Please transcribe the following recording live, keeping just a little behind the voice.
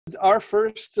our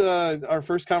first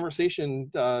conversation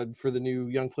for the new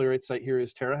Young Playwright site here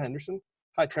is Tara Henderson.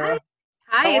 Hi, Hi. Tara.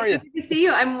 Hi, How it's are you? good to see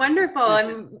you. I'm wonderful.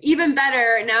 I'm even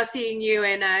better now seeing you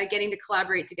and getting to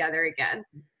collaborate together again.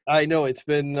 I know it's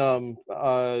been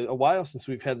a while since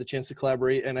we've had the chance to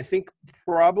collaborate, and I think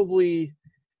probably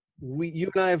you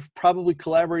and I have probably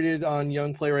collaborated on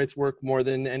Young Playwrights work more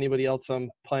than anybody else I'm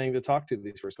planning to talk to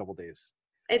these first couple days.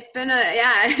 It's been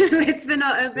it's been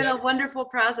Yeah. a wonderful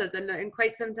process and in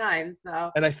quite some time.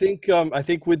 So And I think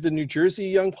with the New Jersey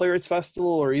Young Playwrights Festival,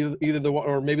 or either the one,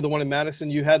 or maybe the one in Madison,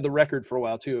 you had the record for a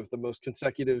while too of the most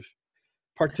consecutive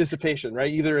participation,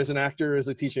 right? Either as an actor or as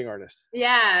a teaching artist.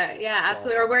 yeah, So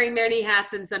absolutely. Or wearing many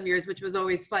hats in some years, which was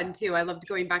always fun too. I loved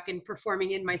going back and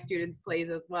performing in my students' plays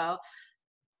as well.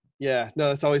 yeah, no,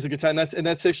 that's always a good time.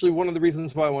 That's actually one of the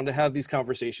reasons why I wanted to have these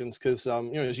conversations, because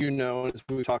as you know, and as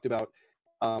we talked about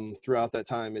throughout that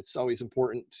time, it's always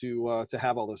important to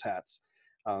have all those hats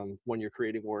when you're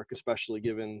creating work, especially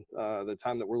given the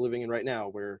time that we're living in right now,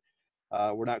 where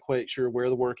we're not quite sure where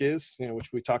the work is, which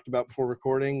we talked about before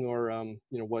recording, or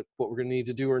what we're going to need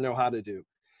to do or know how to do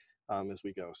as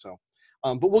we go. So,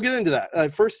 but we'll get into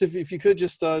that. First, if you could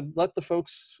just let the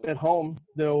folks at home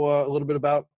know a little bit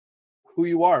about who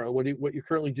you are, what you're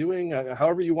currently doing,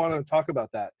 however you want to talk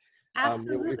about that. What your current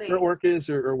Absolutely. work is,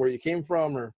 or where you came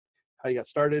from, or how you got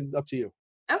started. Up to you.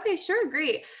 Okay, sure,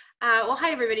 great. Well,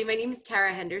 hi everybody. My name is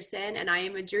Tara Henderson, and I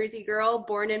am a Jersey girl,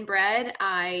 born and bred.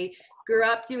 I grew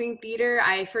up doing theater.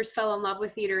 I first fell in love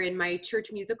with theater in my church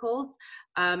musicals.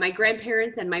 My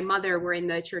grandparents and my mother were in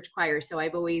the church choir, so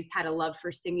I've always had a love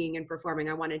for singing and performing.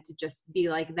 I wanted to just be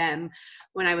like them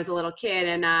when I was a little kid,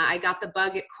 and I got the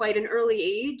bug at quite an early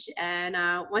age. And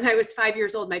when I was 5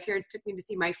 years old, my parents took me to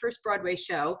see my first Broadway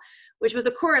show, which was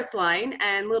a chorus line,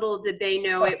 and little did they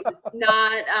know it was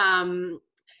not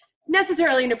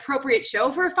necessarily an appropriate show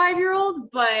for a 5-year-old,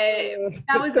 but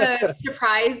that was a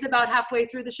surprise about halfway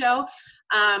through the show.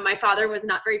 My father was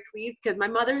not very pleased because my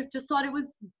mother just thought it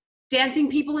was dancing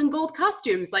people in gold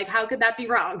costumes. Like, how could that be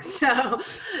wrong? So,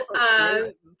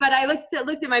 Right. but I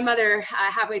looked at my mother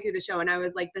halfway through the show, and I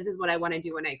was like, "This is what I want to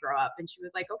do when I grow up." And she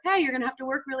was like, "Okay, you're gonna have to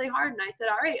work really hard." And I said,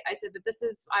 "All right." I said, "But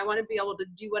I want to be able to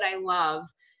do what I love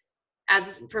as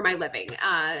for my living,"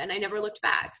 and I never looked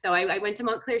back. So I went to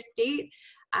Montclair State,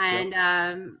 Yep.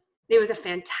 and it was a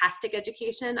fantastic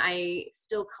education. I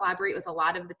still collaborate with a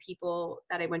lot of the people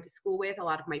that I went to school with, a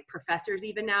lot of my professors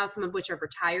even now, some of which are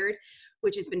retired,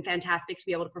 which has been fantastic to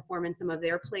be able to perform in some of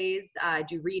their plays,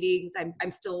 do readings.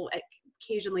 I'm still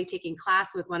occasionally taking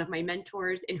class with one of my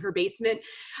mentors in her basement,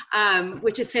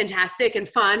 which is fantastic and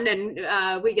fun.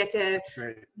 And we get to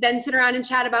Right. then sit around and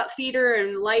chat about theater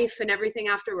and life and everything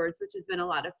afterwards, which has been a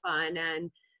lot of fun.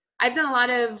 And I've done a lot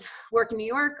of work in New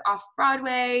York off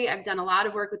Broadway. I've done a lot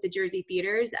of work with the Jersey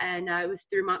theaters, and it was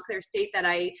through Montclair State that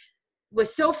I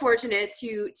was so fortunate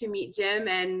to meet Jim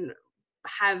and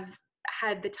have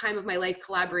had the time of my life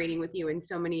collaborating with you in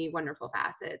so many wonderful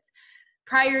facets.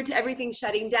 Prior to everything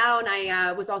shutting down,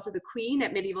 I was also the queen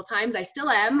at medieval times. I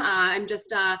still am. I'm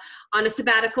just on a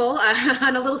sabbatical,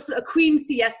 on a queen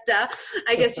siesta,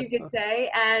 I guess you could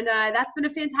say. And that's been a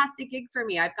fantastic gig for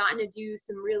me. I've gotten to do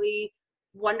some really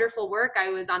wonderful work. I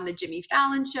was on the Jimmy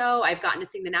Fallon show. I've gotten to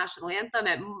sing the national anthem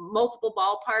at multiple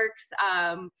ballparks.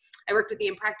 I worked with the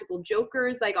Impractical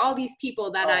Jokers, like all these people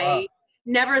that Oh I wow.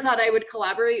 never thought I would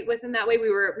collaborate with in that way. We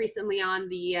were recently on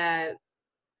the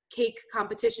cake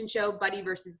competition show, Buddy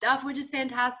versus Duff, which is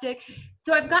fantastic.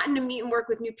 So I've gotten to meet and work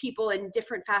with new people in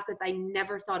different facets I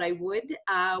never thought I would,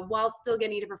 while still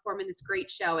getting to perform in this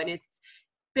great show. And it's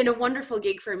been a wonderful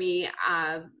gig for me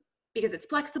because it's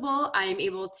flexible. I'm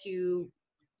able to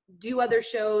do other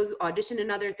shows, audition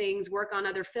in other things, work on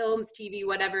other films, TV,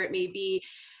 whatever it may be.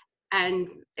 And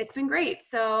it's been great.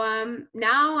 So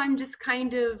now I'm just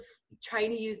kind of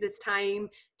trying to use this time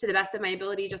to the best of my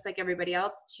ability, just like everybody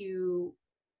else, to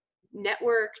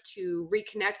network, to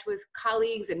reconnect with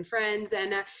colleagues and friends,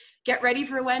 and get ready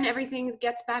for when everything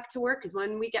gets back to work. Because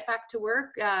when we get back to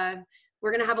work,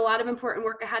 we're going to have a lot of important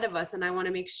work ahead of us, and I want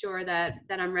to make sure that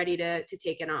I'm ready to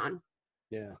take it on.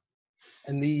 Yeah.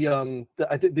 And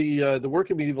I think the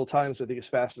work in medieval times, I think, is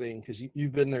fascinating because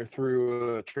you've been there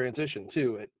through a transition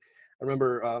too. I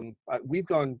remember we've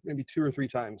gone maybe 2 or 3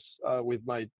 times with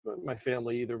my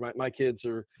family, either my kids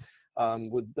or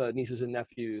with nieces and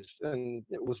nephews. And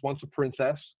it was once a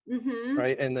princess, Mm-hmm.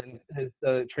 right? And then has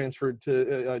transferred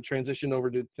to transitioned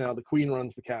over to now the queen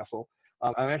runs the castle.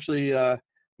 I'm actually I'm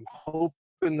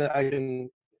hoping that I can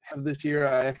have this year.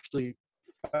 I actually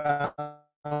found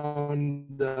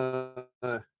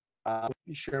let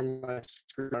me share my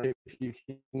screen. If you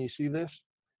can you see this?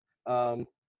 Um,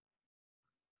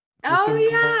 Oh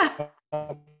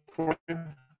yeah. for you.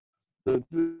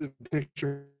 The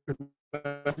picture.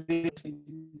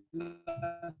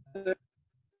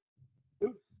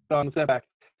 Oops, on the setback.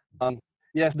 Um,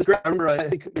 yes, the I remember. I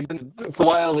think we've been for a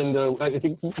while, and I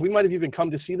think we might have even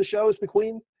come to see the show as the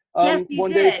Queen Yes, you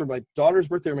one day did. for my daughter's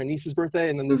birthday or my niece's birthday,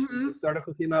 and then this Hmm.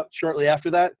 article came out shortly after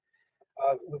that,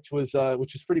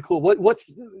 which is pretty cool. What's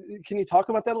can you talk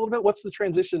about that a little bit? What's the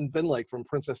transition been like from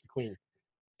princess to queen?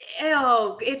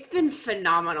 Oh, it's been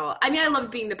phenomenal. I mean, I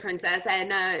love being the princess,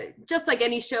 and just like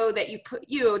any show that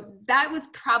that was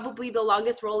probably the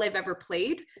longest role I've ever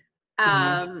played. Hmm.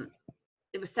 Um,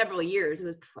 it was several years. It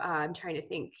was, I'm trying to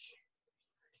think.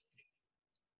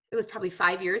 It was probably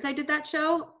 5 years I did that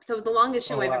show. So it was the longest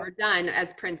Oh show I've wow. ever done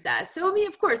as princess. So I mean,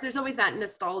 of course, there's always that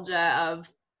nostalgia of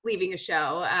leaving a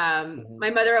show. Hmm. My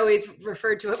mother always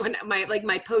referred to it when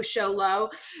my post show low.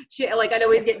 She like I'd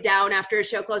always get down after a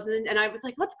show closes, and I was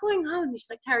like, "What's going on?" And she's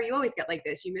like, "Tara, you always get like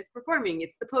this. You miss performing.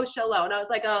 It's the post show low." And I was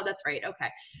like, "Oh, that's right. Okay."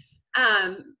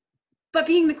 Um, but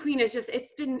being the queen is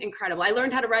it's been incredible. I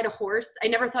learned how to ride a horse. I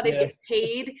never thought I'd Yeah. get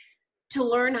paid to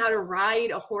learn how to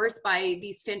ride a horse by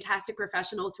these fantastic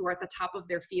professionals who are at the top of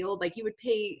their field. Like you would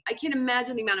pay, I can't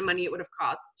imagine the amount of money it would have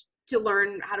cost to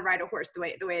learn how to ride a horse the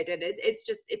way I did it.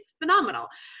 It's phenomenal.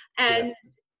 Yeah. And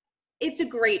it's a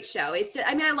great show.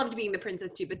 I mean, I loved being the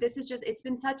princess too, but this is it's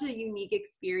been such a unique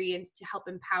experience to help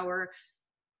empower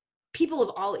people of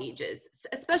all ages,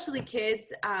 especially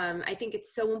kids. I think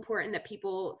it's so important that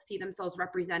people see themselves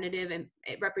represented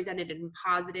in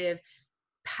positive,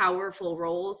 powerful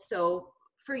roles. So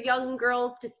for young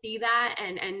girls to see that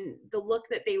and the look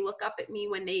that they look up at me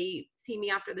when they see me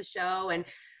after the show, and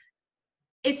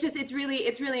it's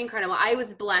really incredible. I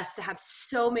was blessed to have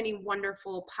so many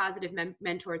wonderful positive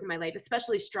mentors in my life,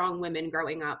 especially strong women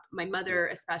growing up, my Yeah. mother,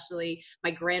 especially my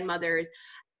grandmothers.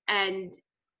 And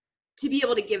to be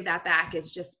able to give that back has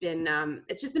just been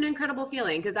it's just been an incredible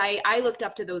feeling, because I looked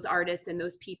up to those artists and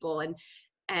those people,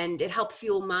 and it helped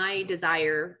fuel my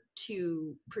desire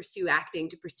to pursue acting,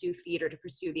 to pursue theater, to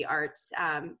pursue the arts.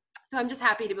 So I'm just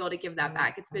happy to be able to give that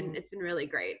back. It's been really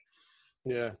great.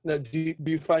 Yeah. Now, do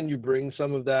you find you bring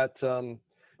some of that,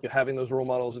 having those role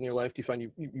models in your life? Do you find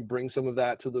you bring some of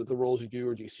that to the roles you do,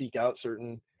 or do you seek out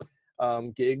certain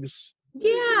gigs?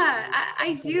 Yeah,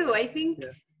 I do. Yeah.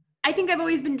 I think I've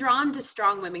always been drawn to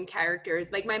strong women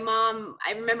characters. Like my mom,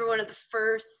 I remember one of the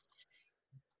first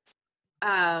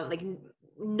like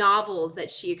novels that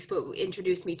she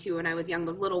introduced me to when I was young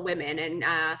was Little Women. And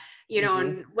Hmm.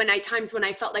 and when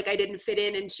I felt like I didn't fit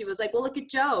in, and she was like, well, look at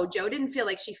Jo didn't feel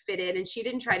like she fit in, and she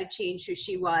didn't try to change who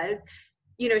she was.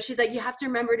 She's like, you have to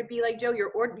remember to be like Jo.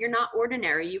 You're not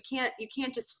ordinary. You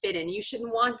can't just fit in. You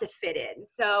shouldn't want to fit in.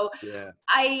 So Yeah.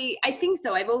 I think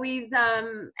so. I've always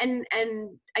and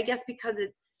I guess because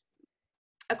it's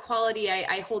a quality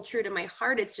I hold true to my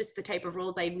heart. It's just the type of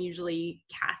roles I'm usually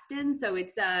cast in. So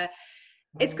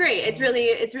it's great. It's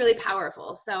really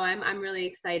powerful. So I'm really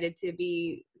excited to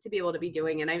be able to be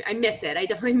doing it. I miss it. I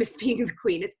definitely miss being the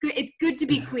queen. It's good to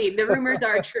be queen. The rumors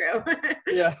are true.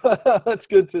 Yeah, that's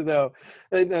good to know.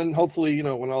 And hopefully,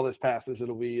 when all this passes,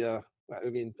 it'll be. I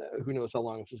mean, who knows how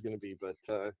long this is going to be, but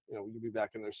we'll be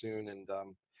back in there soon. And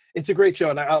it's a great show.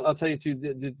 And I'll tell you too,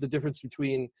 the difference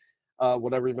between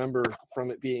what I remember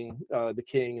from it being the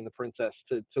king and the princess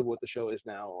to what the show is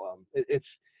now.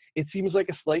 It seems like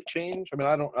a slight change. I mean,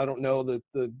 I don't know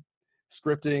the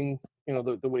scripting,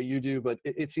 the way you do, but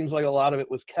it seems like a lot of it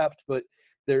was kept, but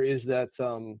there is that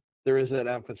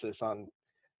emphasis on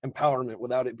empowerment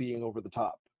without it being over the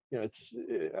top.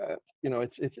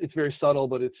 It's very subtle,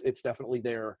 but it's definitely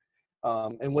there.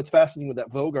 And what's fascinating with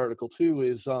that Vogue article too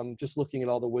is just looking at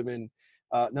all the women,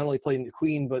 not only playing the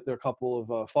queen, but there are a couple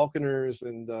of falconers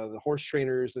and the horse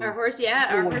trainers, Our and horse, yeah,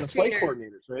 even our one of horse the flight trainer.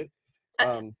 coordinators, right?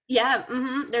 Uh, Um, yeah,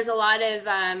 there's a lot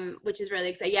of which is really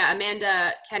exciting. Yeah,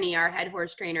 Amanda Kenny, our head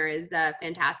horse trainer, is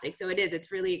fantastic. So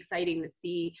it's really exciting to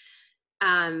see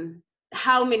um,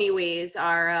 how many ways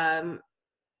are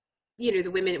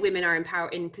the women are in power,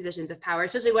 in positions of power.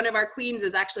 Especially one of our queens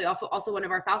is actually also one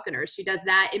of our falconers. She does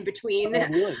that in between. oh,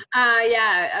 really?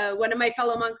 Yeah, one of my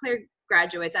fellow Montclair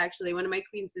graduates, actually one of my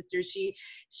queen sisters, she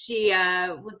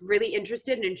was really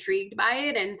interested and intrigued by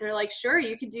it, and they're like, sure,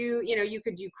 you could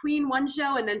do queen one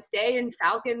show and then stay in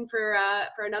falcon for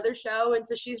another show. And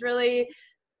so she's really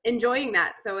enjoying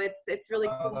that. So it's really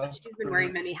cool that That's she's been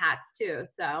wearing great. many hats too.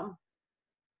 So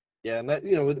Yeah, and that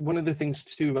one of the things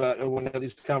too about one of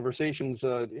these conversations,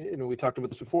 we talked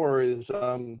about this before, is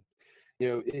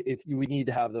we need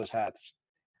to have those hats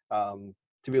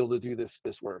to be able to do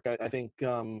this work. I think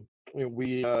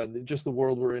we just the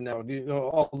world we're in now,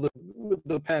 all the with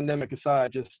the pandemic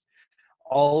aside, just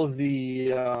all of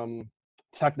the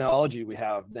technology we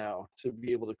have now to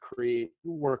be able to create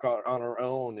work on our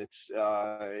own, it's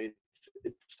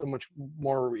so much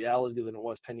more reality than it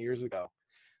was 10 years ago.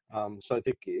 So I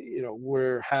think,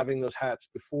 where having those hats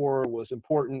before was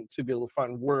important to be able to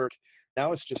find work.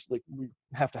 Now it's just like we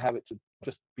have to have it to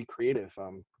just be creative. So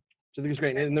I think it's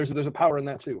great, and there's a power in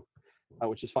that too,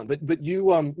 which is fun. But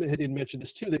you had mentioned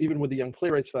this too, that even with the Young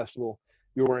Playwrights Festival,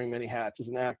 you're wearing many hats as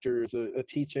an actor, as a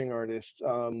teaching artist.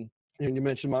 And you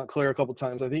mentioned Montclair a couple of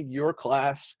times. I think your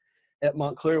class at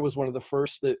Montclair was one of the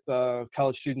first that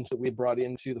college students that we had brought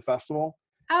into the festival.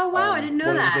 Oh, wow. I didn't know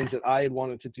one that. of the things that I had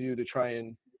wanted to do to try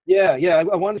and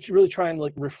I wanted to really try and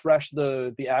like refresh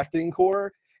the acting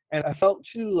core, and I felt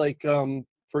too like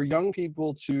for young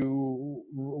people to,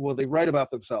 well, they write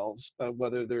about themselves,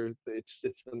 whether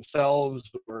it's themselves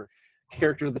or a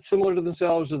character that's similar to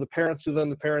themselves, or the parents to them,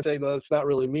 the parents say, well, it's not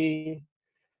really me,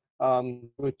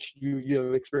 which you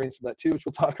have experience with that too, which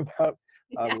we'll talk about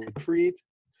with Freed.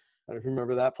 I don't know if you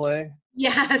remember that play.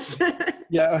 Yes.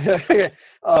 Yeah.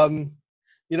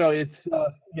 It's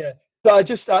yeah.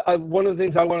 So one of the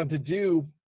things I wanted to do,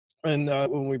 and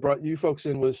when we brought you folks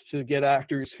in, was to get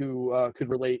actors who could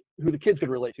relate, who the kids could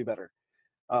relate to better.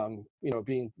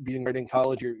 Being right in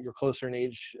college, you're closer in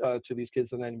age to these kids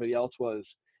than anybody else was.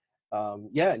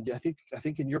 And I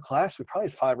think in your class we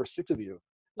probably had 5 or 6 of you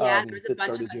Yeah, there was a that bunch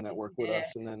of started us doing that work who with did us,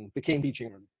 it. and then became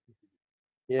teaching.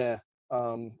 Yeah.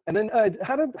 And then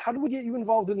how did we get you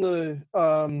involved in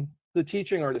the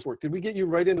teaching artist work? Did we get you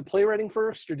right into playwriting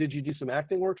first, or did you do some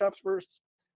acting workshops first?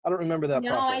 I don't remember that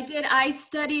No, I process. did. I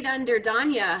studied under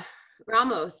Danya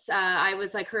Ramos. I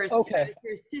was like I was Okay.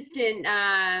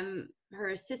 her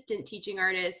assistant teaching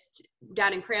artist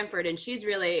down in Cranford. And she's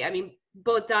really, I mean,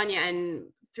 both Danya and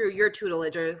through your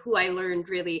tutelage are who I learned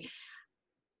really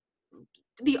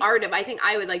the art of, I think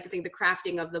I would like to think the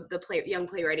crafting of the young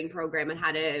playwriting program and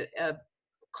how to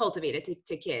cultivate it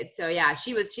to kids. So yeah,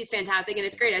 she's fantastic, and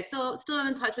it's great. I still am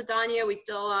in touch with Danya. We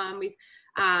still we've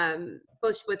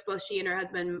both she and her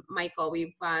husband Michael,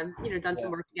 we've done some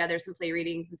work together, some play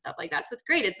readings and stuff like that. So it's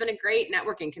great. It's been a great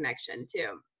networking connection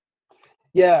too.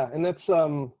 Yeah, and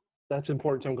that's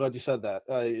important. I'm glad you said that.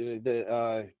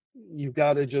 You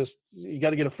got to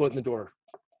get a foot in the door.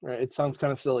 Right? It sounds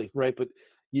kind of silly, right? But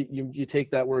you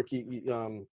take that work.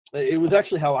 It was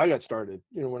actually how I got started.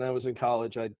 When I was in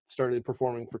college, I started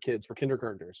performing for kids, for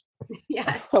kindergartners.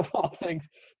 Yeah. Of all things,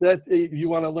 that you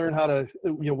want to learn how to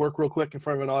work real quick in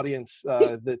front of an audience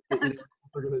that you know what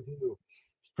they're going to do.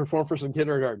 Perform for some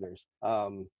kindergartners.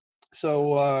 And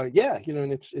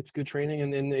it's good training,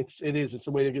 and it's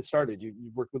a way to get started. You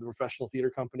work with a professional theater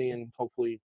company, and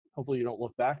hopefully you don't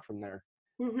look back from there.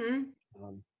 Mm-hmm.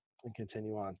 And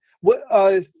continue on.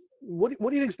 What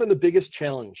do you think has been the biggest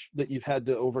challenge that you've had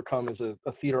to overcome as a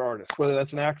theater artist, whether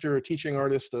that's an actor, a teaching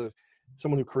artist,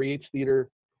 someone who creates theater,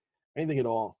 anything at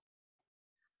all?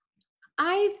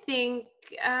 I think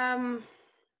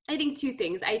 2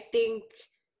 things. I think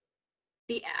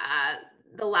the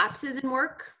lapses in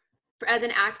work. As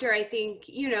an actor, I think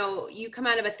you come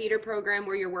out of a theater program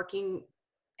where you're working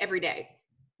every day,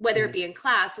 whether it be in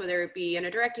class, whether it be in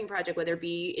a directing project, whether it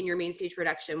be in your main stage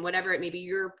production, whatever it may be.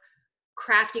 You're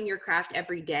crafting your craft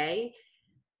every day,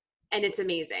 and it's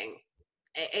amazing.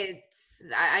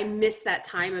 I miss that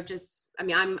time of just, I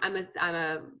mean,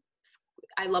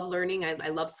 I love learning. I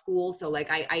love school. So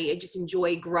like, I just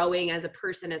enjoy growing as a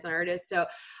person, as an artist. So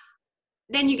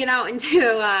then you get out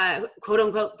into quote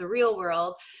unquote the real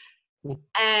world,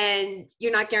 and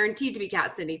you're not guaranteed to be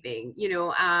cast anything.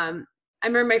 I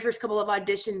remember my first couple of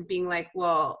auditions being like,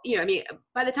 well, I mean,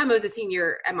 by the time I was a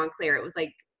senior at Montclair, it was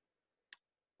like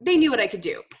they knew what I could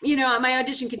do. My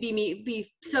audition could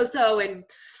be so, and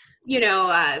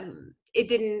it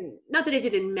didn't, not that it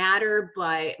didn't matter,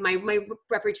 but my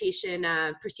reputation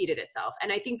preceded itself.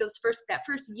 And I think that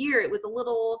first year, it was a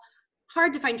little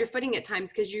hard to find your footing at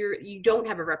times, because you don't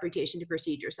have a reputation to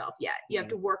precede yourself yet. You have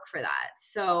to work for that.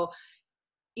 So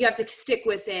you have to stick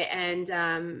with it.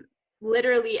 And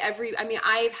literally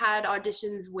I've had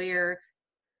auditions where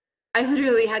I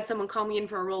literally had someone call me in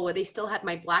for a role where they still had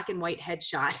my black and white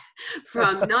headshot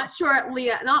from not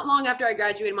long after I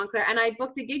graduated Montclair, and I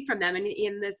booked a gig from them. And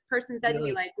this person said to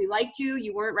me, like, we liked you.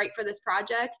 You weren't right for this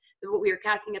project, what we were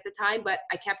casting at the time, but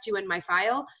I kept you in my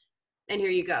file, and here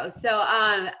you go. So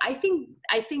I think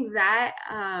that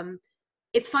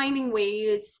it's finding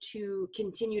ways to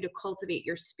continue to cultivate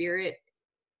your spirit.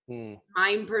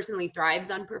 Mine personally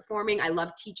thrives on performing. I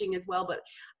love teaching as well, but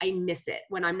I miss it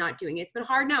when I'm not doing it. It's been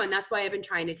hard now, and that's why I've been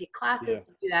trying to take classes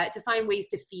to do that, to find ways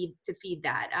to feed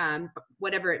that,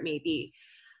 whatever it may be.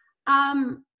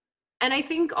 And I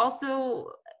think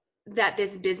also that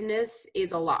this business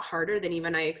is a lot harder than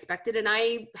even I expected. And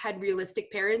I had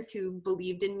realistic parents who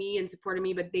believed in me and supported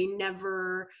me, but they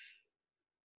never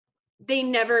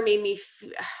made me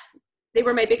they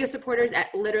were my biggest supporters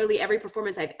at literally every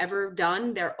performance I've ever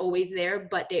done. They're always there,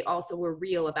 but they also were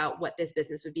real about what this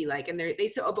business would be like. And they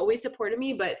have always supported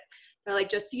me, but they're like,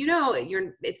 just so you know,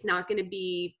 it's not going to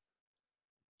be,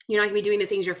 you're not gonna be doing the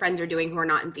things your friends are doing who are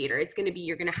not in theater. It's gonna be,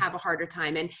 you're gonna have a harder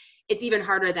time. And it's even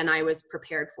harder than I was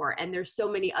prepared for. And there's so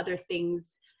many other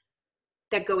things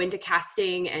that go into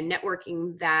casting and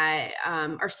networking that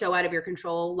are so out of your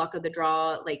control, luck of the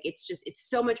draw. Like it's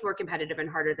so much more competitive and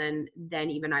harder than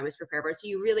even I was prepared for. So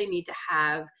you really need to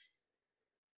have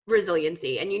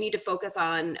resiliency, and you need to focus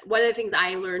on, one of the things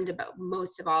I learned about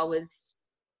most of all was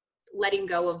letting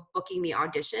go of booking the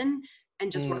audition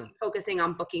and just focusing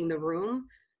on booking the room,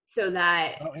 so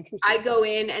that Oh, interesting. I go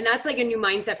in, and that's like a new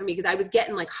mindset for me, because I was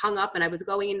getting like hung up, and I was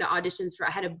going into auditions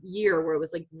I had a year where it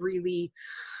was like really,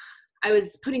 I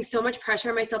was putting so much pressure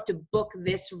on myself to book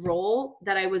this role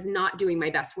that I was not doing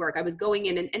my best work. I was going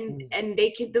in and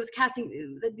they can,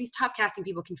 these top casting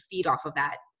people can feed off of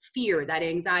that fear, that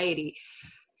anxiety.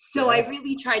 So I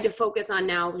really tried to focus on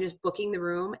now just booking the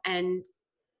room, and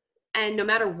no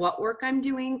matter what work I'm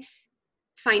doing,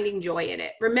 finding joy in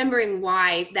it, remembering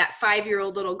why that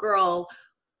 5-year-old little girl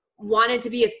wanted to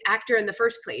be an actor in the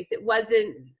first place. It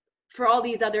wasn't for all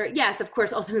these other, yes, of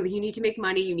course, ultimately you need to make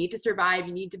money, you need to survive,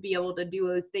 you need to be able to do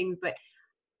those things. But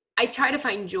I try to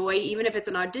find joy, even if it's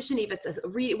an audition, if it's a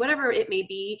read, whatever it may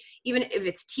be, even if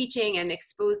it's teaching and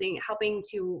exposing, helping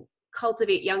to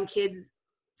cultivate young kids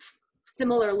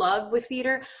similar love with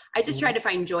theater. I just try to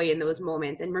find joy in those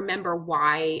moments and remember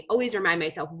why, always remind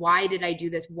myself, why did I do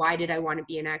this? Why did I want to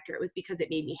be an actor? It was because it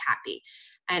made me happy.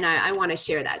 And I want to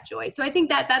share that joy. So I think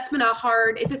that's been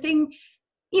it's a thing,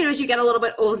 you know, as you get a little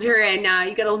bit older and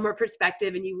you get a little more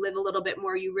perspective and you live a little bit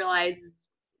more, you realize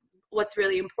what's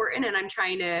really important. And I'm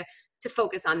trying to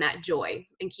focus on that joy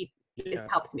and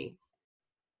it's helped me.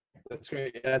 That's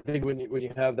great. I think when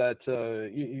you have that,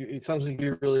 it sounds like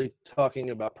you're really talking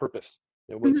about purpose.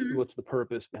 You know, what's the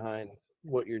purpose behind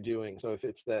what you're doing? So if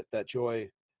it's that joy,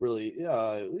 really,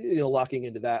 locking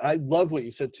into that. I love what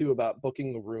you said too about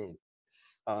booking the room.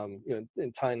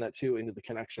 And tying that too into the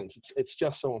connections. It's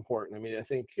just so important. I mean, I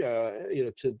think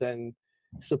to then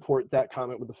support that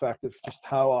comment with the fact of just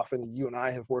how often you and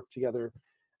I have worked together.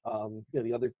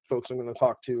 The other folks I'm going to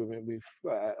talk to, I mean,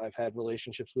 I've had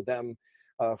relationships with them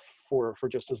for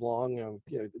just as long.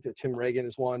 Tim Reagan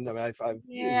is one. I mean,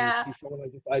 he's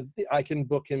someone I can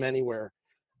book him anywhere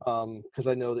because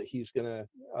I know that he's gonna.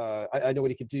 I know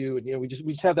what he could do, and we just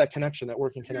have that connection, that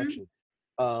working connection.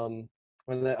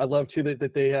 And I love too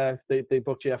that they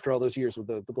booked you after all those years with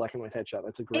the black and white headshot.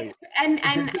 That's a great. And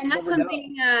that's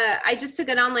something. I just took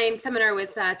an online seminar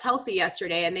with Tulsi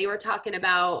yesterday, and they were talking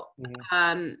about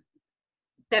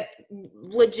that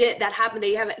legit that happened.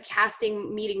 They have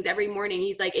casting meetings every morning.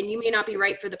 He's like, and you may not be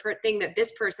right for the thing that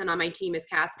this person on my team is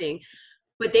casting,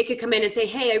 but they could come in and say,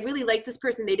 hey, I really like this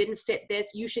person. They didn't fit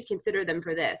this. You should consider them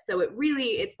for this. So it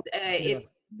really, it's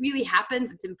really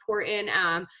happens. It's important.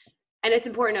 And it's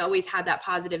important to always have that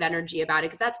positive energy about it,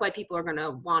 because that's why people are going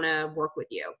to want to work with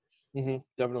you.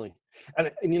 Definitely.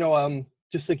 And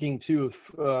just thinking too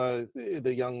of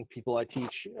the young people I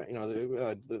teach,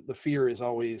 the fear is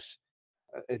always,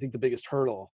 I think, the biggest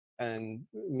hurdle. And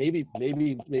maybe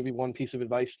one piece of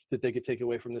advice that they could take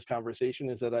away from this conversation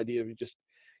is that idea of you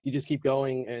just keep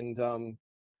going and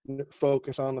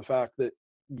focus on the fact that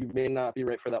you may not be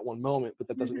right for that one moment, but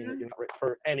that doesn't mean that you're not right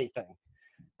for anything.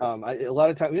 A lot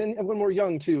of times, and when we're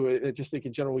young too, I just think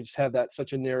in general we just have that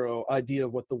such a narrow idea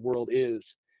of what the world is.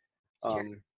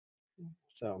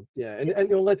 So yeah, and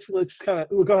let's kind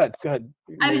of go ahead.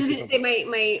 I was just going to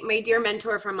say my dear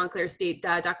mentor from Montclair State,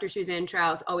 Dr. Suzanne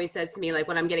Trouth, always says to me, like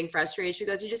when I'm getting frustrated, she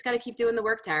goes, "You just got to keep doing the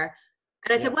work, Tara."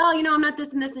 And I said, "Well, I'm not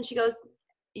this and this," and she goes,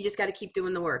 "You just got to keep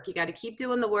doing the work. You got to keep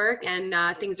doing the work, and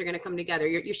things are going to come together.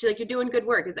 She's like, you're doing good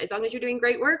work. As long as you're doing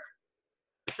great work,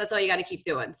 that's all you got to keep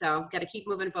doing. So got to keep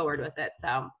moving forward with it."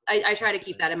 So I try to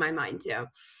keep that in my mind too.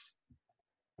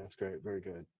 That's great. Very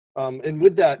good. And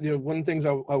with that, one of the things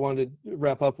I wanted to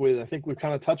wrap up with, I think we've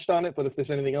kind of touched on it, but if there's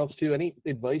anything else too, any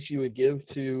advice you would give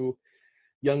to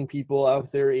young people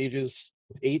out there ages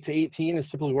 8 to 18 is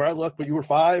typically where I look, but you were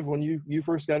 5 when you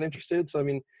first got interested. So, I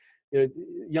mean,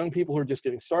 young people who are just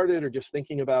getting started or just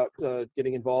thinking about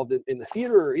getting involved in the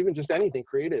theater or even just anything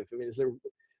creative. I mean, is there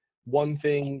one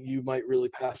thing you might really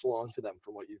pass along to them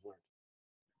from what you've learned?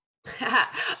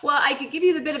 Well, I could give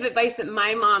you the bit of advice that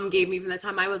my mom gave me from the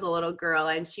time I was a little girl.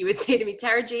 And she would say to me,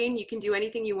 Tara Jane, you can do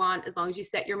anything you want as long as you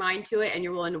set your mind to it and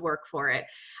you're willing to work for it.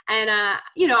 And,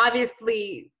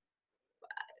 obviously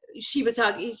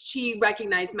she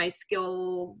recognized my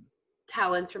skill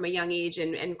talents from a young age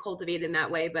and cultivated in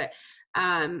that way. But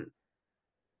um,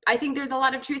 I think there's a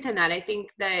lot of truth in that. I think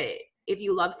that if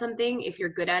you love something, if you're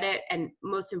good at it, and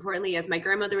most importantly, as my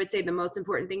grandmother would say, the most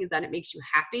important thing is that it makes you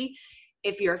happy.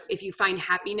 If you find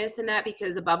happiness in that,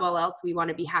 because above all else, we want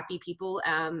to be happy people.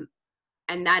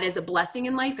 And that is a blessing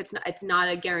in life. It's not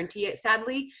a guarantee,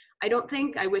 sadly. I don't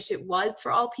think. I wish it was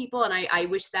for all people. And I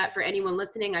wish that for anyone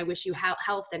listening. I wish you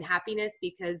health and happiness,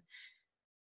 because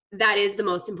that is the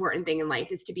most important thing in life,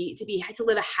 is to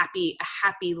live a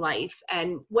happy life.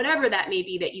 And whatever that may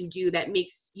be that you do that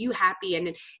makes you happy.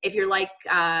 And if you're like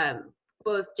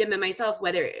both Jim and myself,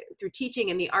 whether through teaching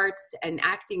in the arts and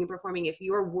acting and performing, if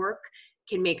your work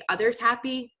can make others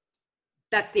happy,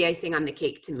 that's the icing on the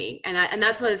cake to me. And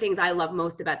that's one of the things I love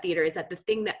most about theater, is that the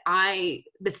thing,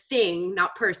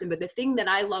 not person, but the thing that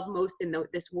I love most in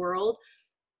this world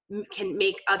can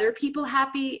make other people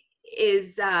happy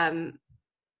is,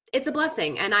 it's a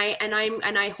blessing. And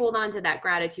I hold on to that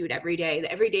gratitude every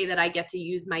day that I get to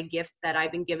use my gifts that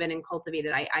I've been given and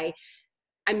cultivated.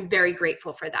 I'm very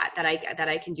grateful for that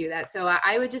I can do that. So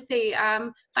I would just say,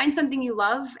 find something you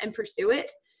love and pursue it,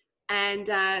 and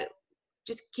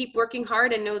just keep working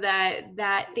hard, and know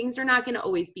that things are not going to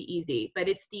always be easy, but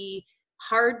it's the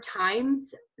hard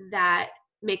times that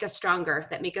make us stronger,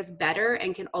 that make us better,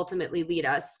 and can ultimately lead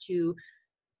us to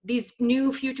these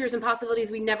new futures and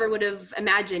possibilities we never would have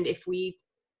imagined if we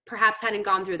perhaps hadn't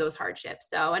gone through those hardships.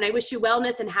 So, and I wish you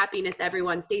wellness and happiness,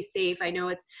 everyone. Stay safe. I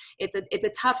know it's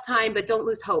a tough time, but don't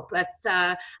lose hope. That's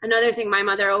another thing my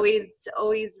mother always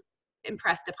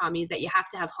impressed upon me, is that you have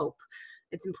to have hope.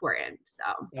 It's important. So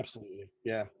Absolutely.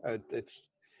 Yeah. It's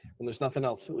when there's nothing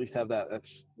else, at least have that.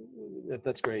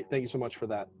 That's great. Thank you so much for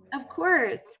that. of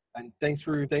course. And thanks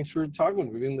for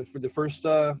talking with me for the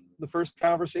first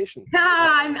conversation.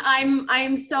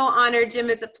 I'm so honored, Jim.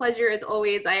 It's a pleasure as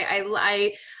always.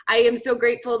 I am so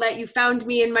grateful that you found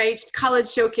me in my college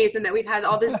showcase, and that we've had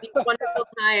all these wonderful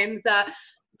times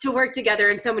to work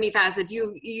together in so many facets.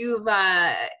 You've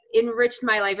enriched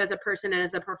my life as a person and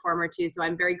as a performer too. So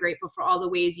I'm very grateful for all the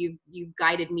ways you've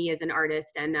guided me as an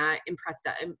artist, and impressed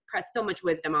so much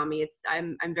wisdom on me.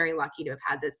 I'm very lucky to have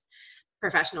had this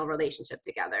professional relationship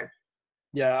together.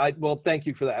 Yeah, well, thank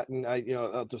you for that, and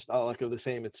I'll echo the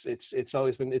same.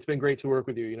 It's been great to work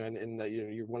with you, and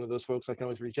you're one of those folks I can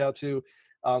always reach out to.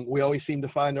 We always seem to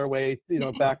find our way,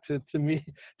 back to me,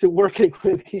 to working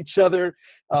with each other.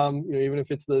 Even if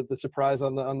it's the surprise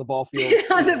on the ball field.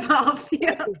 On the ball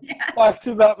field, yeah. Talked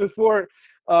about before,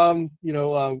 or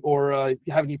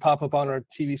having you pop up on our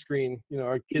TV screen.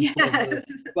 Our kids, Yes.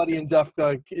 Buddy and Duff,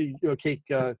 cake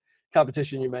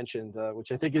competition you mentioned, which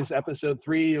I think is episode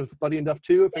 3 of Buddy and Duff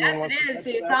 2. Yes, it is.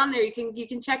 It's on there. You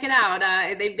can check it out.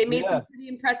 They made some pretty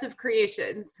impressive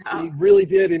creations. So. They really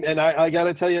did, and I got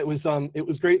to tell you, it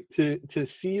was great to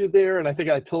see you there. And I think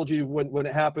I told you when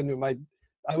it happened,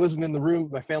 I wasn't in the room.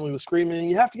 My family was screaming,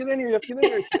 "You have to get in here! You have to get in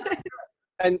here!"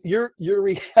 And your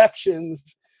reactions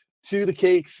to the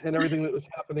cakes and everything that was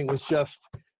happening was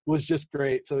just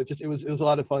great. So it was a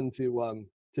lot of fun to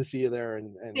see you there.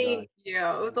 And Thank you.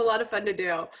 It was a lot of fun to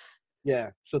do.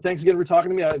 Yeah. So thanks again for talking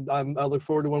to me. I look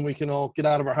forward to when we can all get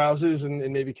out of our houses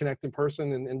and maybe connect in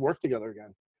person and work together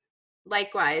again.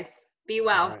 Likewise. Be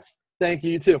well. All right. Thank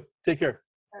you. You too. Take care.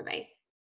 Bye-bye.